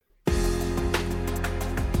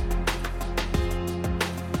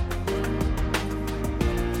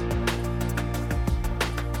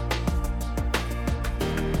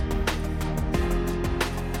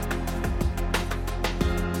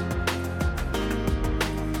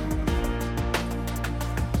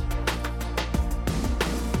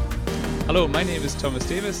Hello, my name is Thomas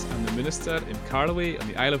Davis. I'm the minister in Carloway on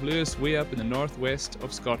the Isle of Lewis, way up in the northwest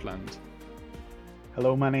of Scotland.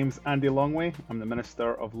 Hello, my name's Andy Longway. I'm the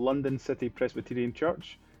minister of London City Presbyterian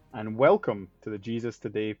Church, and welcome to the Jesus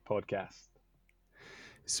Today podcast.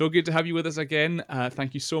 So good to have you with us again.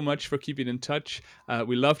 Thank you so much for keeping in touch.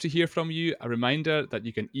 We love to hear from you. A reminder that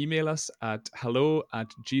you can email us at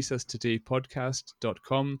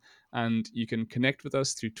hello@jesustodaypodcast.com, and you can connect with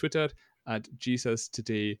us through Twitter at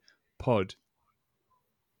JesusTodayPod.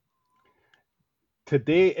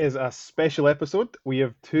 Today is a special episode. We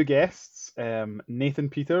have two guests, Nathan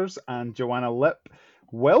Peters and Joanna Lip.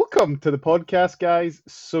 Welcome to the podcast, guys.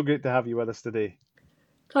 So great to have you with us today.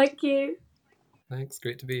 Thank you. Thanks,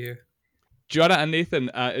 great to be here. Joanna and Nathan,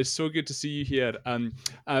 it's so good to see you here.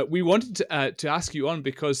 We wanted to ask you on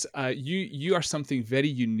because you are something very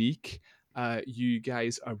unique. You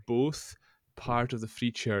guys are both part of the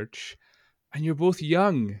Free Church, and you're both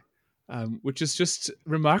young. Which is just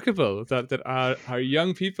remarkable that our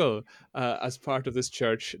young people as part of this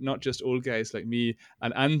church, not just old guys like me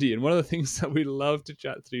and Andy. And one of the things that we love to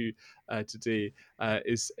chat through today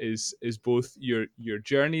is both your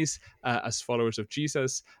journeys as followers of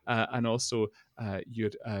Jesus and also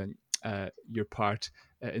your part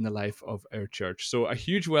in the life of our church. So a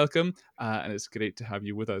huge welcome, and it's great to have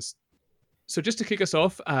you with us. So just to kick us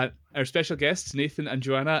off, our special guests, Nathan and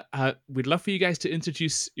Joanna, we'd love for you guys to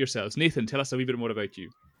introduce yourselves. Nathan, tell us a wee bit more about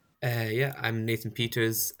you. I'm Nathan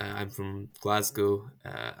Peters. I'm from Glasgow.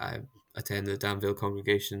 I attend the Danville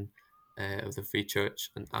congregation of the Free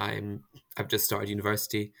Church, and I've just started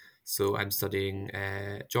university, so I'm studying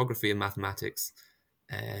geography and mathematics.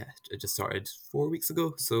 I just started 4 weeks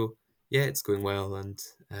ago, so yeah, it's going well, and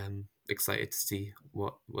excited to see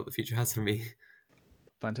what the future has for me.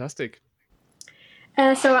 Fantastic.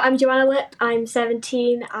 So I'm Joanna Lip, I'm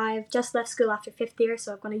 17, I've just left school after 5th year,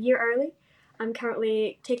 so I've gone a year early. I'm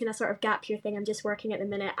currently taking a sort of gap year thing, I'm just working at the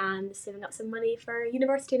minute and saving up some money for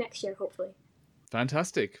university next year, hopefully.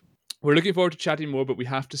 Fantastic. We're looking forward to chatting more, but we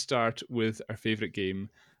have to start with our favourite game.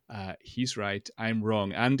 He's right, I'm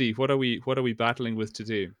wrong. Andy, what are we battling with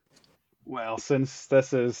today? Well, since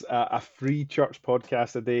this is a Free Church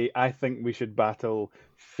podcast today, I think we should battle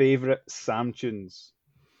favourite Psalm tunes.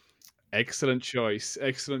 Excellent choice.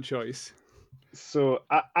 So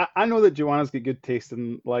I know that Joanna's got good taste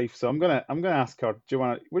in life, so I'm gonna ask her,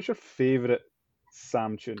 Joanna, what's your favourite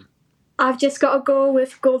Psalm tune? I've just got to go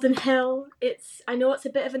with Golden Hill. I know it's a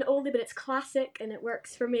bit of an oldie, but it's classic and it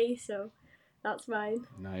works for me, so that's mine.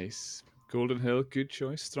 Nice. Golden Hill, good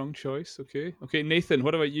choice, strong choice. Okay, Nathan,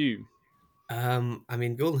 what about you?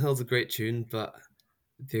 Golden Hill's a great tune, but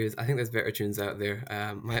I think there's better tunes out there.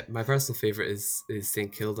 My personal favourite is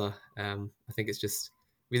St. Kilda. I think it's just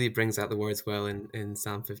really brings out the words well in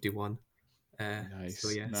Psalm 51. Nice. So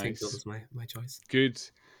yeah, St. Kilda's my choice. Good.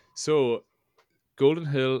 So Golden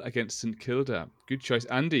Hill against St. Kilda. Good choice.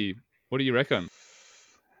 Andy, what do you reckon?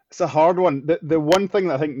 It's a hard one. The one thing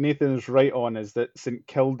that I think Nathan is right on is that St.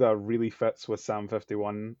 Kilda really fits with Psalm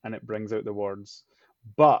 51 and it brings out the words.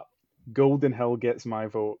 But Golden Hill gets my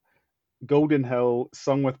vote. Golden Hill,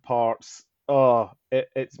 sung with parts. Oh,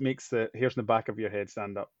 it makes the hairs in the back of your head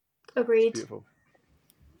stand up. Agreed. It's beautiful.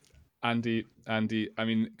 Andy, I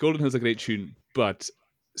mean, Golden Hill's a great tune, but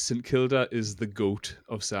St. Kilda is the GOAT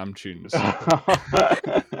of Psalm tunes.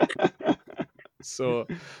 So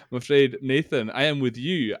I'm afraid, Nathan, I am with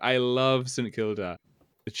you. I love St. Kilda.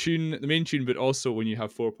 The main tune, but also when you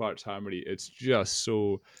have 4 parts harmony, it's just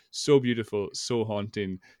so beautiful, so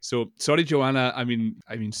haunting. So sorry, Joanna. I mean,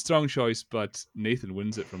 strong choice, but Nathan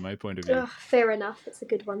wins it from my point of view. Fair enough. It's a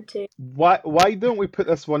good one too. Why don't we put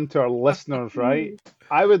this one to our listeners, right?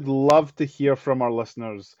 I would love to hear from our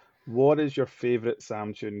listeners. What is your favourite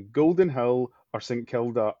Psalm tune? Golden Hill or St.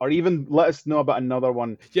 Kilda? Or even let us know about another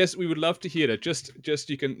one. Yes, we would love to hear it. Just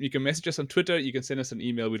you can message us on Twitter, you can send us an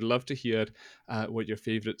email. We'd love to hear what your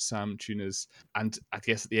favourite Psalm tune is. And I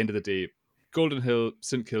guess at the end of the day, Golden Hill,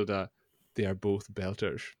 St. Kilda, they are both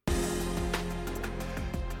belters.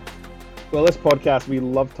 Well, this podcast, we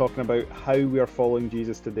love talking about how we are following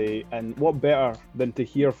Jesus today, and what better than to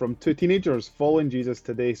hear from 2 teenagers following Jesus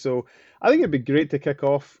today. So I think it'd be great to kick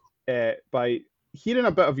off by hearing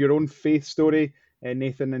a bit of your own faith story,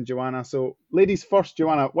 Nathan and Joanna. So ladies first,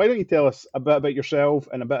 Joanna, why don't you tell us a bit about yourself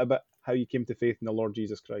and a bit about how you came to faith in the Lord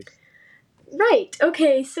Jesus Christ? Right,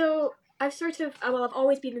 okay, so I've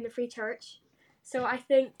always been in the Free Church. So I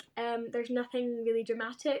think there's nothing really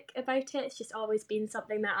dramatic about it. It's just always been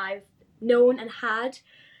something that I've known and had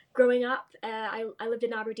growing up. I lived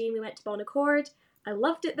in Aberdeen. We went to Bon Accord. I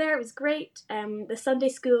loved it there. It was great. The Sunday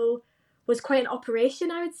school was quite an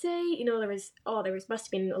operation, I would say. You know, there must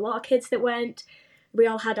have been a lot of kids that went. We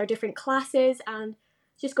all had our different classes, and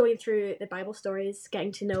just going through the Bible stories,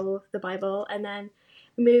 getting to know the Bible, and then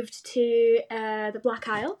moved to the Black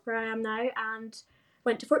Isle, where I am now, and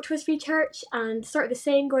went to Fortress Free Church, and started the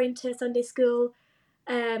same, going to Sunday school,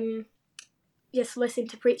 just listening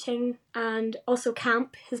to preaching, and also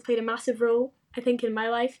camp has played a massive role, I think, in my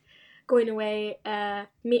life. Going away,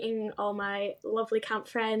 meeting all my lovely camp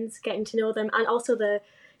friends, getting to know them, and also the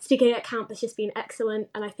speaking at camp has just been excellent.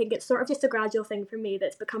 And I think it's sort of just a gradual thing for me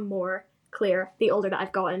that's become more clear the older that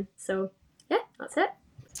I've gotten. So yeah, that's it.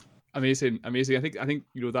 Amazing. I think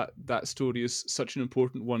you know that story is such an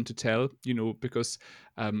important one to tell. You know, because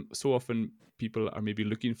so often people are maybe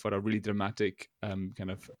looking for a really dramatic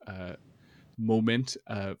kind of moment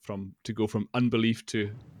to go from unbelief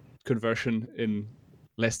to conversion in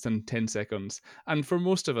less than 10 seconds. And for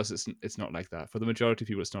most of us it's not like that. For the majority of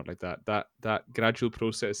people it's not like that. That gradual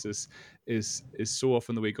process is so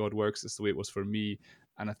often the way God works. It's the way it was for me.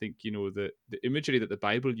 And I think, you know, the imagery that the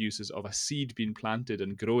Bible uses of a seed being planted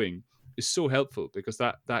and growing is so helpful, because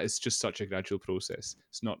that is just such a gradual process.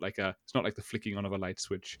 It's not like the flicking on of a light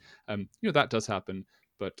switch. You know, that does happen,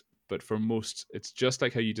 but for most, it's just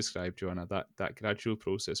like how you described, Joanna, that gradual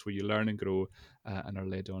process where you learn and grow and are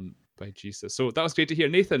led on by Jesus. So that was great to hear.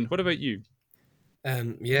 Nathan, what about you?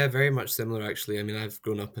 Yeah, very much similar, actually. I mean, I've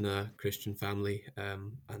grown up in a Christian family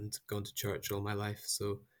and gone to church all my life.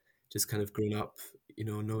 So just kind of grown up, you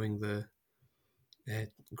know,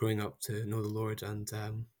 growing up to know the Lord. And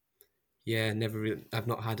yeah, I've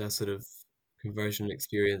not had a sort of conversion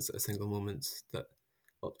experience at a single moment that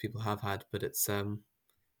lots of people have had, but it's,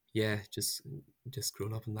 yeah, just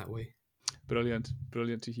grown up in that way. Brilliant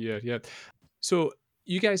to hear. Yeah. So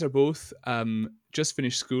you guys are both just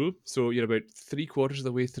finished school, so you're about 3/4 of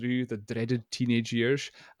the way through the dreaded teenage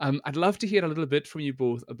years. I'd love to hear a little bit from you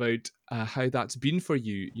both about how that's been for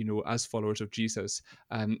you, you know, as followers of Jesus.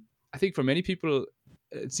 I think for many people,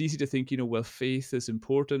 it's easy to think, you know, well, faith is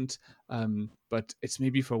important, but it's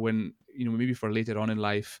maybe for when, you know, maybe for later on in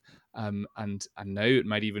life, and now it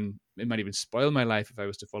might even spoil my life if I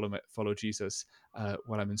was to follow Jesus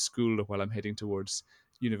while I'm in school or while I'm heading towards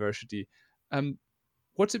university.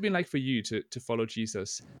 What's it been like for you to follow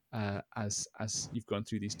Jesus as you've gone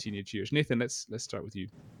through these teenage years? Nathan, let's start with you.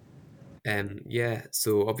 Yeah,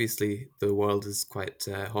 so obviously the world is quite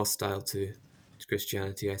hostile to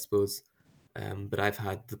Christianity, I suppose. But I've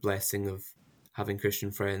had the blessing of having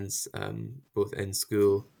Christian friends, both in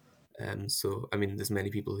school. So I mean, there's many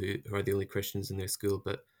people who are the only Christians in their school,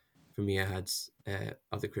 but for me, I had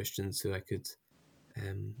other Christians who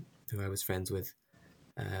I was friends with,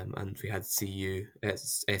 and we had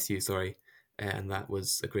SU, sorry, and that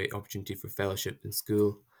was a great opportunity for fellowship in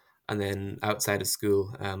school. And then outside of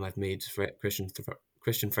school, I've made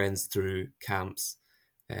Christian friends through camps,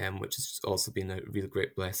 which has also been a really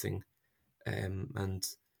great blessing. And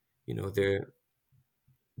you know, there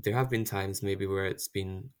have been times maybe where it's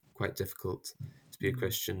been quite difficult to be a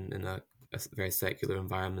Christian in a very secular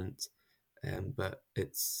environment, but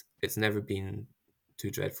it's never been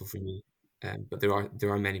too dreadful for me. But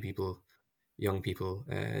there are many people, young people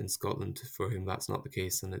in Scotland for whom that's not the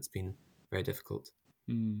case, and it's been very difficult.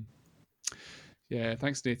 Mm. Yeah,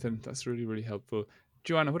 thanks, Nathan. That's really, really helpful.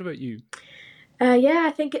 Joanna, what about you? Yeah,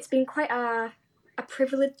 I think it's been quite a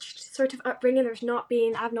privileged sort of upbringing.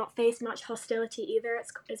 I've not faced much hostility either.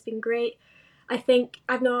 It's been great. I think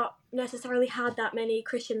I've not necessarily had that many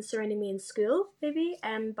Christians surrounding me in school, maybe,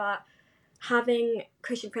 but having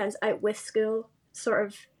Christian friends out with school, sort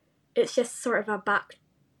of, it's just sort of a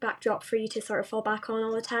backdrop for you to sort of fall back on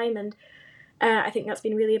all the time, and I think that's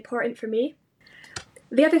been really important for me.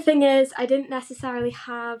 The other thing is, I didn't necessarily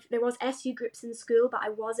have. There was SU groups in school, but I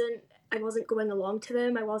wasn't going along to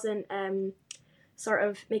them. I wasn't sort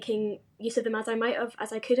of making use of them as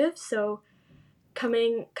I could have. So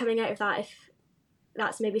coming out of that, if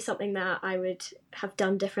that's maybe something that I would have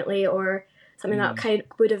done differently, or something that kind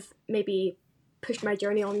of would have maybe pushed my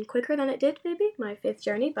journey on quicker than it did, maybe my faith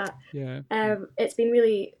journey. But Yeah. It's been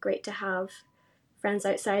really great to have friends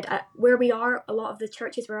outside. Where we are, a lot of the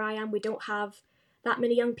churches where I am, we don't have that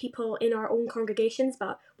many young people in our own congregations,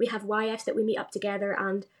 but we have YFs that we meet up together,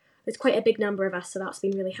 and there's quite a big number of us, so that's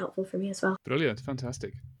been really helpful for me as well. Brilliant.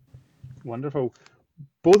 Fantastic. Wonderful.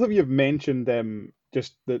 Both of you have mentioned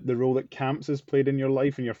just the role that camps has played in your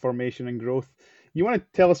life and your formation and growth. You want to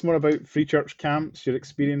tell us more about Free Church camps, your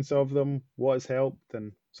experience of them, what has helped,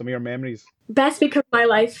 and some of your memories? Best week of my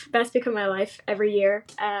life every year.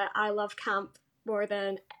 I love camp more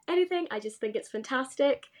than anything. I just think it's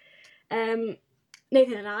fantastic.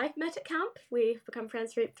 Nathan and I met at camp. We've become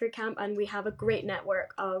friends through camp, and we have a great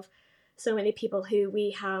network of so many people who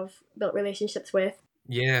we have built relationships with.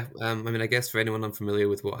 Yeah, I mean, I guess for anyone unfamiliar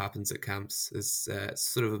with what happens at camps, is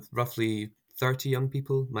sort of roughly 30 young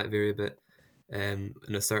people, might vary a bit, in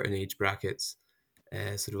a certain age brackets,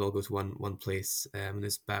 sort of all go to one place, and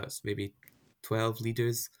there's about maybe 12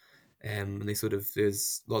 leaders, and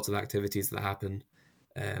there's lots of activities that happen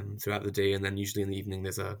throughout the day, and then usually in the evening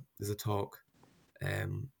there's a talk,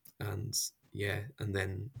 and yeah, and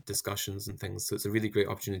then discussions and things. So it's a really great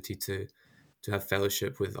opportunity to have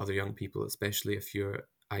fellowship with other young people, especially if you're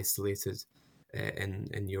isolated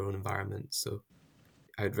in your own environment. So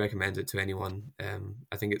I would recommend it to anyone.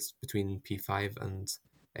 I think it's between P5 and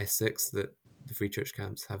S6 that the free church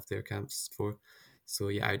camps have their camps for. So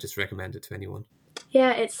yeah, I just recommend it to anyone.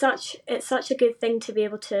 Yeah, it's such a good thing to be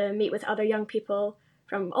able to meet with other young people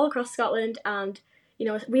from all across Scotland, and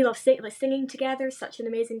we love singing together. Such an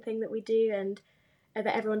amazing thing that we do, and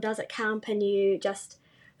that everyone does at camp. And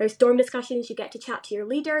there's dorm discussions. You get to chat to your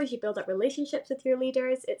leaders. You build up relationships with your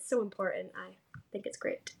leaders. It's so important. I think it's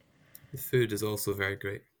great. The food is also very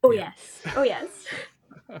great. Oh yeah. Yes. Oh yes.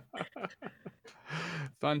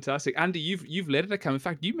 Fantastic, Andy. You've led at a camp. In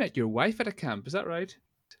fact, you met your wife at a camp. Is that right?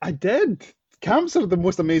 I did. Camps are the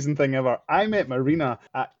most amazing thing ever. I met Marina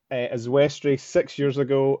at Westray 6 years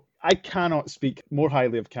ago. I cannot speak more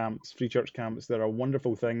highly of camps, free church camps. They're a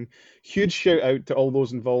wonderful thing. Huge shout out to all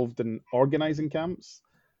those involved in organising camps.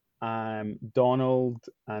 Donald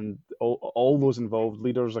and all those involved,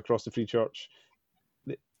 leaders across the free church.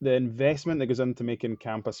 The investment that goes into making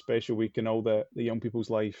camp a special week in all the young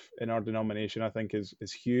people's life in our denomination, I think,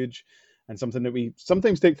 is huge, and something that we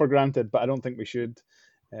sometimes take for granted, but I don't think we should.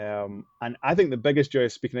 And I think the biggest joy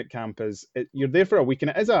of speaking at camp is you're there for a week,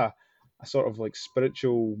 and it is a sort of like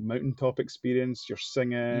spiritual mountaintop experience. You're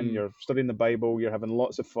singing, you're studying the Bible, you're having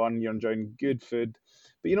lots of fun, you're enjoying good food.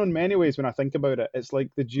 But in many ways, when I think about it, it's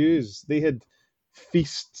like the Jews. They had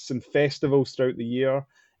feasts and festivals throughout the year,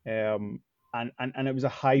 and it was a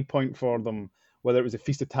high point for them. Whether it was the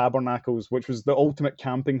Feast of Tabernacles, which was the ultimate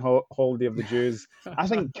camping holiday of the Jews. I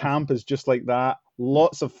think camp is just like that.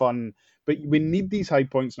 Lots of fun. But we need these high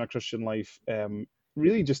points in our Christian life,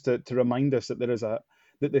 really just to remind us that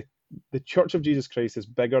the Church of Jesus Christ is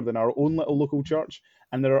bigger than our own little local church,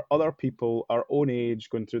 and there are other people our own age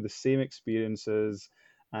going through the same experiences,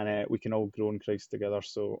 and we can all grow in Christ together.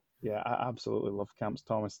 So yeah, I absolutely love camps,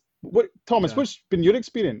 Thomas. Thomas, what's been your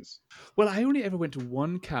experience? Well, I only ever went to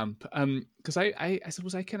one camp, because I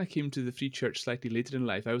suppose I kind of came to the free church slightly later in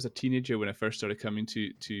life. I was a teenager when I first started coming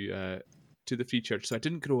to the free church, so I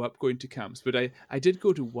didn't grow up going to camps. But I did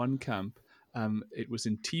go to one camp. It was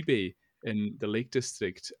in Tibay in the Lake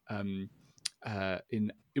District.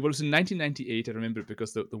 It was in 1998. I remember it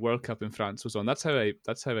because the World Cup in France was on. That's how I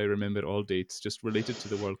remember all dates, just related to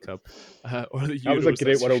the World Cup or the Euros. That was a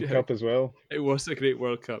great World Cup as well. It was a great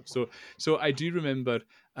World Cup. So I do remember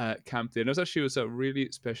camp there. And it was a really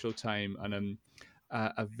special time. And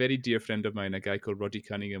a very dear friend of mine, a guy called Roddy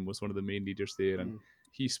Cunningham, was one of the main leaders there, and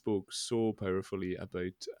he spoke so powerfully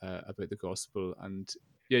about the gospel. And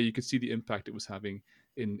yeah, you could see the impact it was having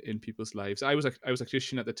in people's lives. I was a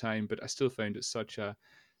Christian at the time, but I still found it such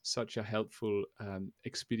a helpful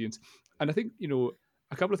experience. And I think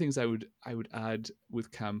a couple of things I would add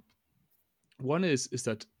with camp. One is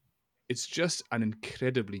that it's just an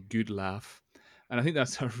incredibly good laugh. And I think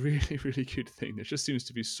that's a really, really good thing. There just seems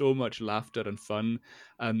to be so much laughter and fun,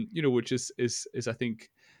 which is I think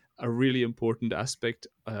a really important aspect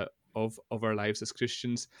of our lives as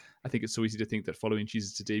Christians. I think it's so easy to think that following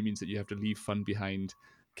Jesus today means that you have to leave fun behind.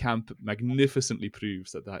 Camp magnificently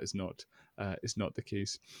proves that is not the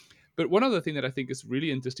case. But one other thing that I think is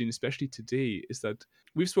really interesting, especially today, is that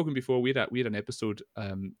we've spoken before. We had an episode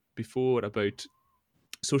before about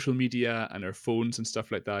social media and our phones and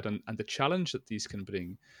stuff like that, and the challenge that these can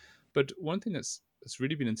bring. But one thing that's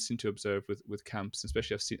really been interesting to observe with camps,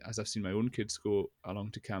 especially as I've seen my own kids go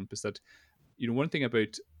along to camp, is that one thing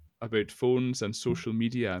about phones and social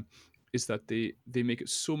media is that they make it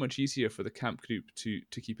so much easier for the camp group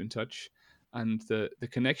to keep in touch, and the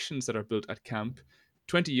connections that are built at camp.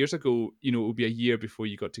 20 years ago, it would be a year before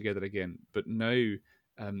you got together again, but now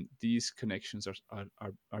these connections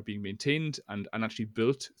are being maintained and actually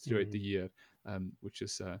built throughout the year, which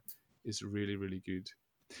is really, really good.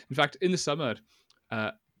 In fact, in the summer,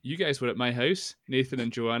 you guys were at my house, Nathan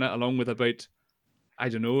and Joanna, along with about, I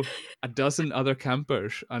don't know, a dozen other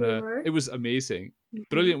campers, and it was amazing.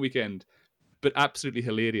 Brilliant weekend, but absolutely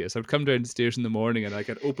hilarious. I would come downstairs in the morning and I'd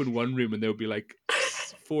open one room and there would be like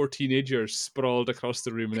just 4 teenagers sprawled across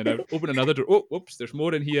the room, and then I open another door. Oh, whoops! There's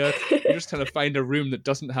more in here. You're just trying to find a room that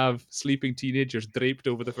doesn't have sleeping teenagers draped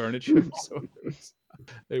over the furniture. So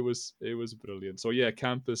it was brilliant. So yeah,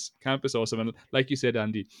 campus awesome, and like you said,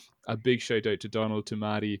 Andy, a big shout out to Donald, to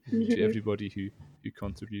Mary, to everybody who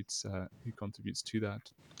contributes to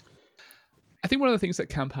that. I think one of the things that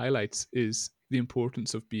camp highlights is the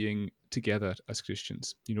importance of being together as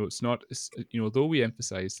Christians. It's not, although we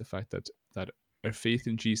emphasize the fact that our faith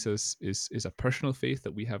in Jesus is a personal faith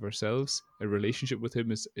that we have ourselves, a relationship with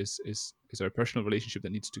Him is our personal relationship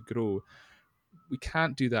that needs to grow. We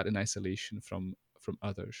can't do that in isolation from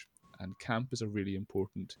others, and camp is a really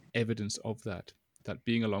important evidence of that. That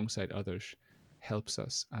being alongside others helps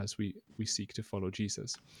us as we seek to follow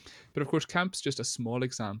Jesus. But of course, camp's just a small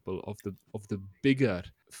example of the bigger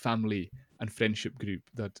family and friendship group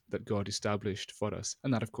that God established for us,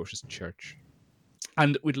 and that of course is church.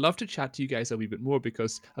 And we'd love to chat to you guys a wee bit more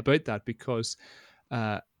because I think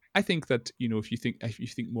that if you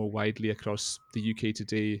think more widely across the UK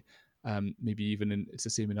today, maybe even it's the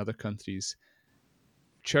same in other countries.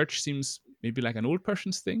 Church seems maybe like an old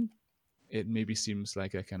person's thing. It maybe seems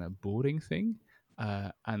like a kind of boring thing,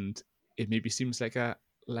 and it maybe seems like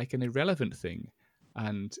an irrelevant thing.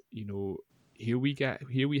 And here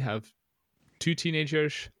we have 2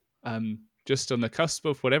 teenagers, just on the cusp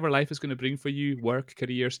of whatever life is going to bring for you: work,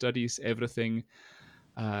 career, studies, everything.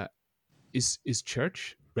 Is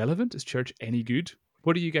church relevant? Is church any good?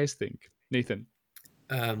 What do you guys think, Nathan?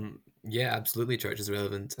 Yeah, absolutely. Church is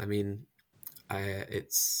relevant. I mean,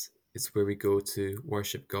 it's where we go to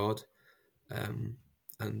worship God,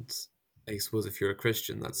 and I suppose if you're a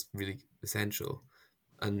Christian, that's really essential.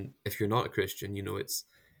 And if you're not a Christian,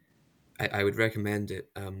 I would recommend it.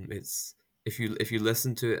 It's if you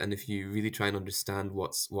listen to it and if you really try and understand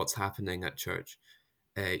what's happening at church,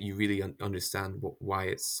 you really understand why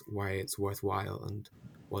it's worthwhile and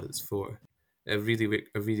what it's for.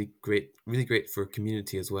 Really great for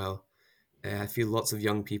community as well. I feel lots of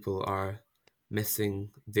young people are missing.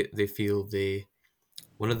 They feel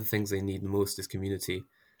one of the things they need most is community,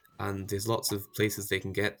 and there's lots of places they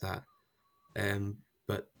can get that,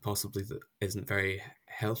 but possibly that isn't very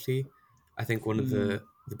healthy. I think one of the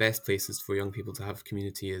best places for young people to have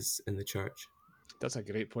community is in the church. That's a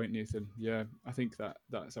great point, Nathan. Yeah, I think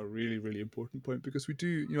that's a really, really important point because we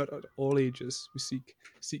do, at all ages, we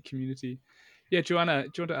seek community. Yeah, Joanna,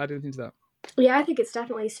 do you want to add anything to that? Yeah, I think it's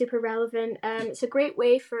definitely super relevant. It's a great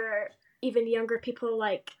way for even younger people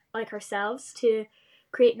like ourselves to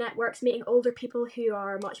create networks, meeting older people who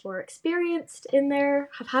are much more experienced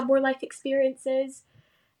have had more life experiences.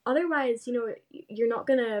 Otherwise, you're not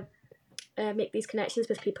gonna make these connections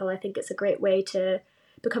with people. I think it's a great way to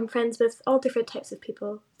become friends with all different types of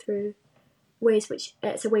people through ways which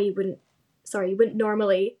it's a way you wouldn't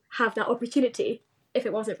normally have that opportunity if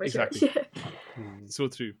it wasn't for Exactly. church. So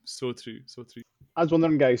true. I was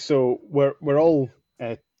wondering, guys. So we're all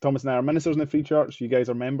Thomas and I are ministers in the Free Church. You guys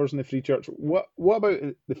are members in the Free Church. What about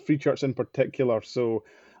the Free Church in particular? So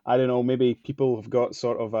I don't know. Maybe people have got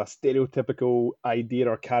sort of a stereotypical idea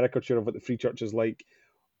or caricature of what the Free Church is like.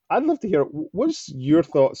 I'd love to hear. What's your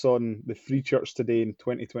thoughts on the Free Church today in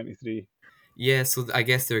 2023? Yeah, so I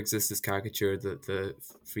guess there exists this caricature that the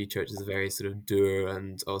Free Church is a very sort of dour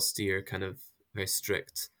and austere, kind of very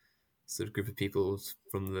strict sort of group of people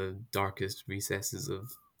from the darkest recesses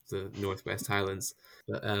of the Northwest Highlands.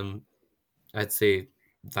 But I'd say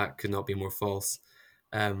that could not be more false.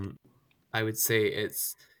 I would say it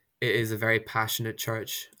is a very passionate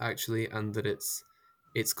church actually, and that it's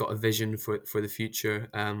got a vision for the future.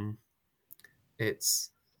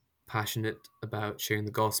 It's passionate about sharing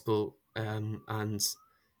the gospel, and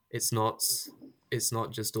it's not it's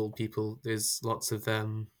not just old people. There's lots of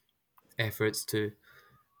efforts to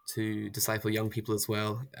disciple young people as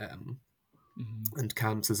well. And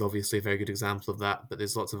camps is obviously a very good example of that, but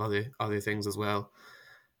there's lots of other things as well.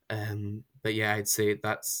 But yeah, I'd say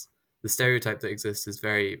that's the stereotype that exists is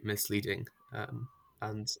very misleading.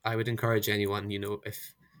 And I would encourage anyone,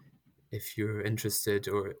 if you're interested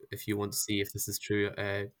or if you want to see if this is true,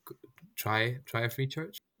 try a free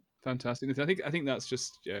church. Fantastic. I think that's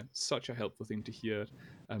just such a helpful thing to hear,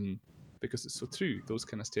 because it's so true. Those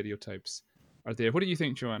kind of stereotypes are there. What do you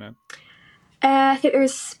think, Joanna? I think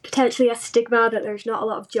there's potentially a stigma that there's not a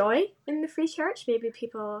lot of joy in the Free Church. Maybe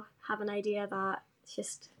people have an idea that it's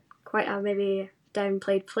just quite a maybe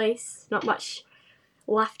downplayed place, not much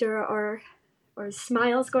laughter or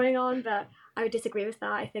smiles going on. But I would disagree with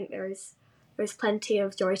that. I think there's plenty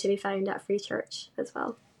of joy to be found at Free Church as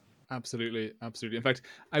well. Absolutely, absolutely. In fact,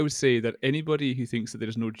 I would say that anybody who thinks that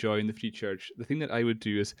there's no joy in the free church, the thing that I would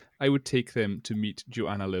do is I would take them to meet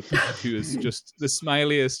Joanna Lip, who is just the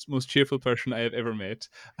smiliest, most cheerful person I have ever met,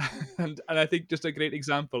 and I think just a great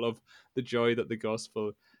example of the joy that the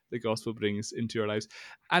gospel brings into our lives.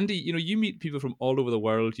 Andy, you meet people from all over the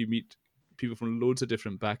world. You meet people from loads of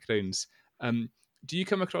different backgrounds. Um, do you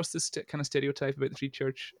come across this kind of stereotype about the free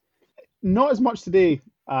church? Not as much today,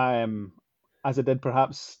 as I did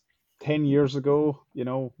perhaps 10 years ago,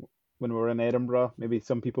 when we were in Edinburgh. Maybe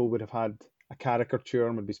some people would have had a caricature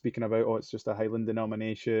and would be speaking about, oh, it's just a Highland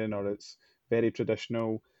denomination or it's very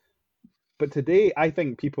traditional. But today, I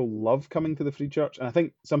think people love coming to the Free Church, and I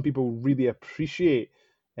think some people really appreciate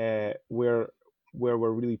where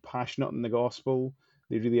we're really passionate in the gospel.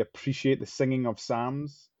 They really appreciate the singing of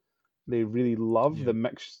psalms. They really love Yeah.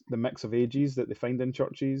 the mix of ages that they find in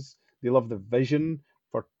churches. They love the vision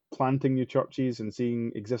for planting new churches and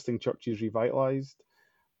seeing existing churches revitalized.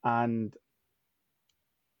 And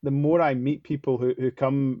the more I meet people who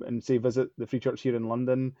come and say visit the Free Church here in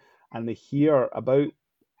London and they hear about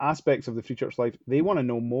aspects of the Free Church life, they want to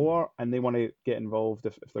know more and they want to get involved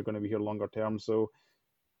if they're going to be here longer term. So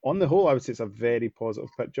on the whole, I would say it's a very positive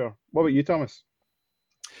picture. What about you, Thomas?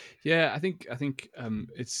 Yeah, I think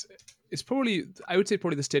it's probably, I would say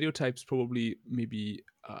probably the stereotypes probably maybe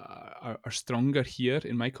are stronger here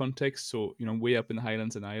in my context. So way up in the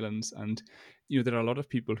Highlands and Islands, and there are a lot of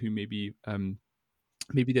people who maybe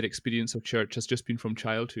their experience of church has just been from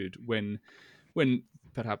childhood, when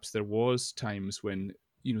perhaps there was times when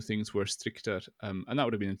things were stricter, and that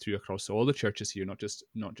would have been through across all the churches here, not just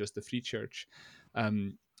the Free Church,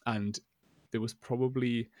 and there was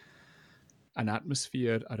probably an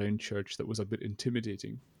atmosphere around church that was a bit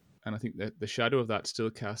intimidating, and I think that the shadow of that still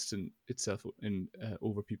casts itself in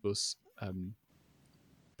over people's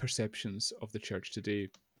perceptions of the church today.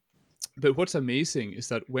 But what's amazing is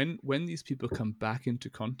that when these people come back into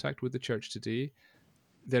contact with the church today,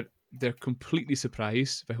 they're completely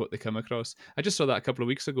surprised by what they come across. I just saw that a couple of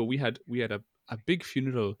weeks ago. We had a big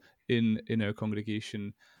funeral in our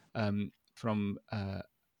congregation, from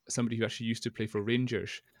somebody who actually used to play for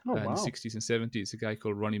Rangers Oh, in the wow. 60s and 70s, a guy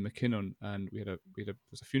called Ronnie McKinnon, and it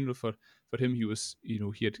was a funeral for him. He was, he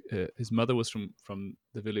had his mother was from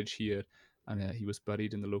the village here, and he was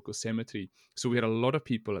buried in the local cemetery. So we had a lot of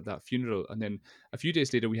people at that funeral, and then a few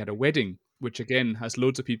days later we had a wedding, which again has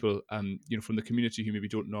loads of people, from the community who maybe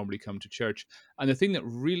don't normally come to church. And the thing that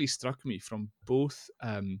really struck me from both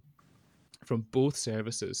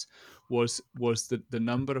services was the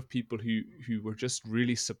number of people who were just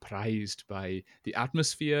really surprised by the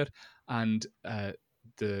atmosphere, and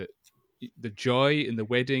the the joy in the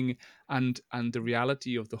wedding, and the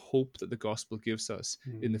reality of the hope that the gospel gives us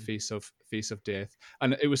in the Mm. face of death.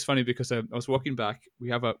 And it was funny because I was walking back. We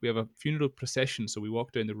have a funeral procession, so we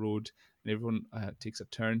walk down the road, and everyone takes a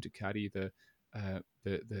turn to carry uh,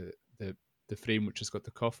 the the the the frame which has got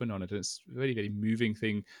the coffin on it, and it's a very, very moving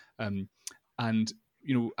thing. And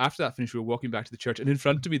after that finished, we were walking back to the church, and in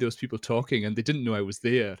front of me there was people talking, and they didn't know I was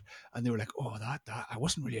there, and they were like, "Oh, that I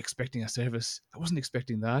wasn't really expecting a service. I wasn't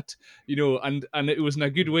expecting that." And it was in a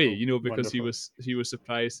good way, Oh, because he wonderful. was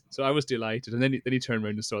surprised. So I was delighted, and then he turned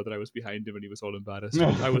around and saw that I was behind him, and he was all embarrassed.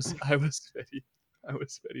 But I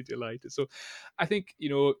was very delighted. So I think,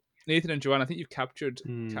 Nathan and Joanne, I think you've captured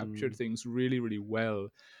Mm. things really, really well.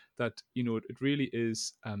 That it really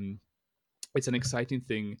is. It's an exciting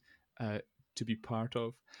thing uh, to be part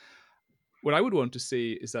of. What I would want to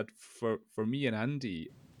say is that for me and Andy,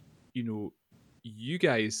 you know, you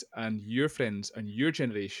guys and your friends and your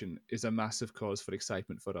generation is a massive cause for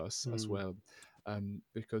excitement for us as Mm. well,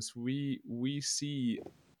 because we see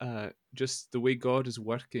just the way God is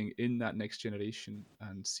working in that next generation,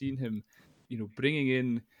 and seeing Him, bringing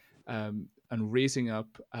in and raising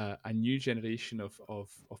up a new generation of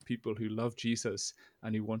people who love Jesus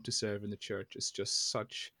and who want to serve in the church is just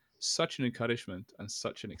such an encouragement and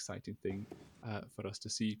such an exciting thing for us to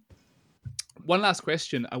see. One last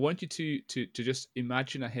question. I want you to just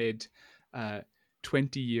imagine ahead, uh,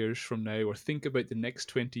 20 years from now, or think about the next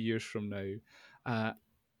 20 years from now. Uh,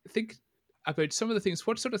 think about some of the things.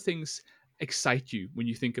 What sort of things excite you when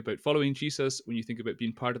you think about following Jesus, when you think about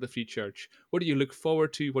being part of the Free Church? What do you look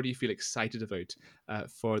forward to? What do you feel excited about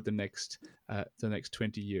for the next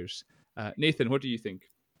 20 years? Nathan, what do you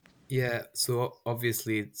think? Yeah, so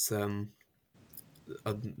obviously it's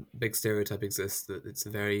a big stereotype exists that it's a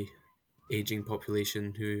very aging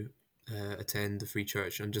population who attend the free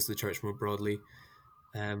church and just the church more broadly.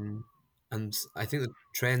 Um, and I think the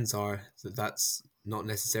trends are that that's not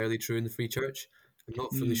necessarily true in the free church. I'm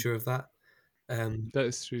not fully Mm, sure of that. That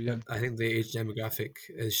is true. Yeah, I think the age demographic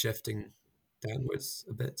is shifting downwards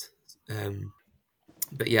a bit.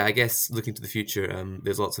 But yeah, I guess looking to the future,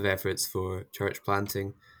 there's lots of efforts for church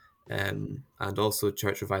planting, and also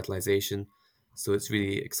church revitalization. So it's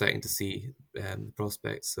really exciting to see the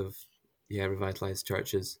prospects of revitalized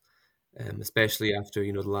churches, especially after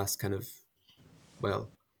the last kind of, well,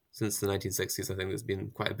 since the 1960s. I think there's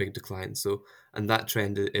been quite a big decline. So, and that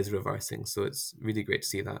trend is reversing. So it's really great to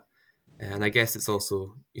see that. And I guess it's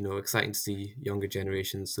also exciting to see younger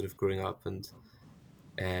generations sort of growing up and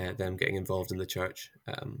them getting involved in the church.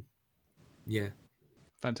 Yeah.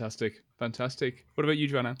 fantastic. What about you,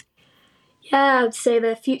 Joanna? Yeah, I'd say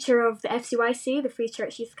the future of the FCYC, the Free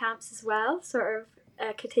Church Youth Camps as well, sort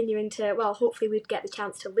of continuing to, well, hopefully we'd get the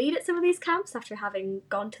chance to lead at some of these camps after having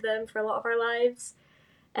gone to them for a lot of our lives.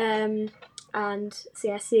 And so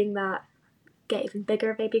yeah, seeing that get even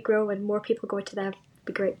bigger, maybe grow, and more people go to them would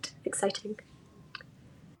be great, exciting.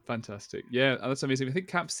 Fantastic. Yeah, that's amazing. I think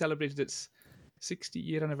camp celebrated its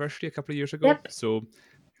 60-year anniversary a couple of years ago. Yep. So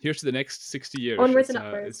here's to the next 60 years. Onwards and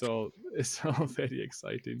upwards. It's all very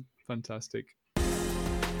exciting. Fantastic.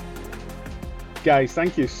 Guys,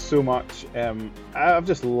 thank you so much. I've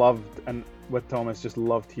just loved, and with Thomas, just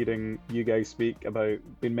loved hearing you guys speak about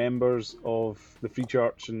being members of the Free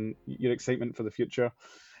Church and your excitement for the future.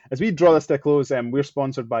 As we draw this to a close, we're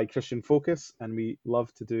sponsored by Christian Focus, and we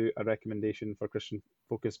love to do a recommendation for Christian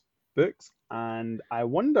Focus books. And I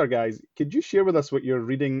wonder, guys, could you share with us what you're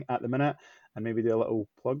reading at the minute, and maybe do a little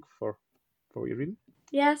plug for what you're reading?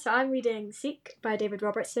 Yeah, so I'm reading Seek by David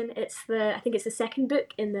Robertson. I think it's the second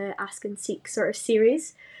book in the Ask and Seek sort of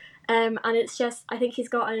series. And it's just, I think he's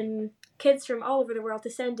gotten kids from all over the world to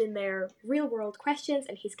send in their real world questions,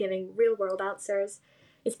 and he's giving real world answers.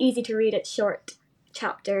 It's easy to read, it's short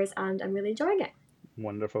chapters, and I'm really enjoying it.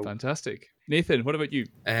 Wonderful. Fantastic. Nathan, what about you?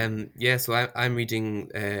 So I'm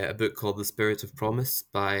reading a book called The Spirit of Promise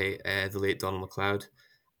by the late Donald MacLeod.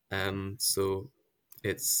 So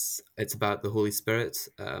it's about the Holy Spirit,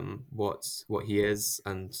 what he is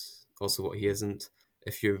and also what he isn't.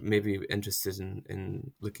 If you're maybe interested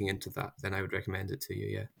in looking into that, then I would recommend it to you.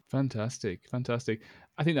 Yeah. Fantastic.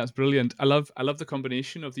 I think that's brilliant. I love the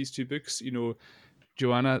combination of these two books.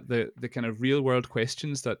 Joanna, the kind of real world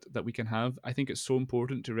questions that we can have. I think it's so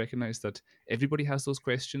important to recognize that everybody has those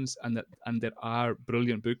questions, and there are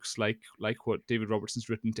brilliant books like what David Robertson's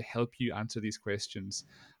written to help you answer these questions.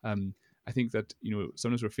 I think that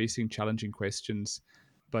sometimes we're facing challenging questions,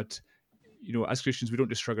 but as Christians we don't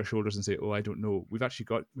just shrug our shoulders and say, "Oh, I don't know." We've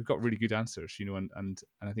got really good answers, and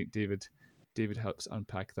I think David helps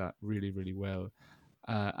unpack that really, really well.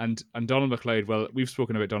 And Donald MacLeod, well, we've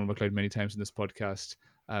spoken about Donald MacLeod many times in this podcast.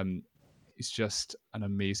 He's just an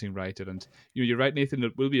amazing writer, and you're right, Nathan.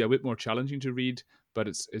 It will be a bit more challenging to read, but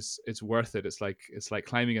it's worth it. It's like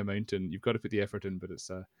climbing a mountain. You've got to put the effort in, but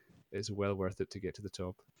it's well worth it to get to the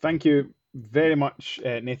top. Thank you very much,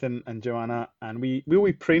 Nathan and Joanna, and we will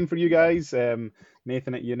be praying for you guys.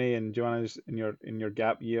 Nathan at uni and Joanna's in your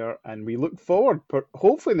gap year, and we look forward.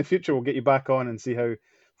 Hopefully, in the future, we'll get you back on and see how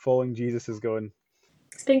following Jesus is going.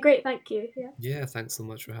 It's been great, thank you. Yeah, thanks so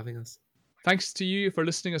much for having us. Thanks to you for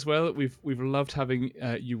listening as well. We've loved having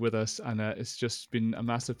you with us, and it's just been a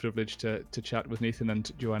massive privilege to chat with Nathan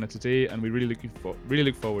and Joanna today, and we really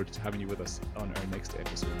look forward to having you with us on our next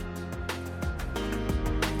episode.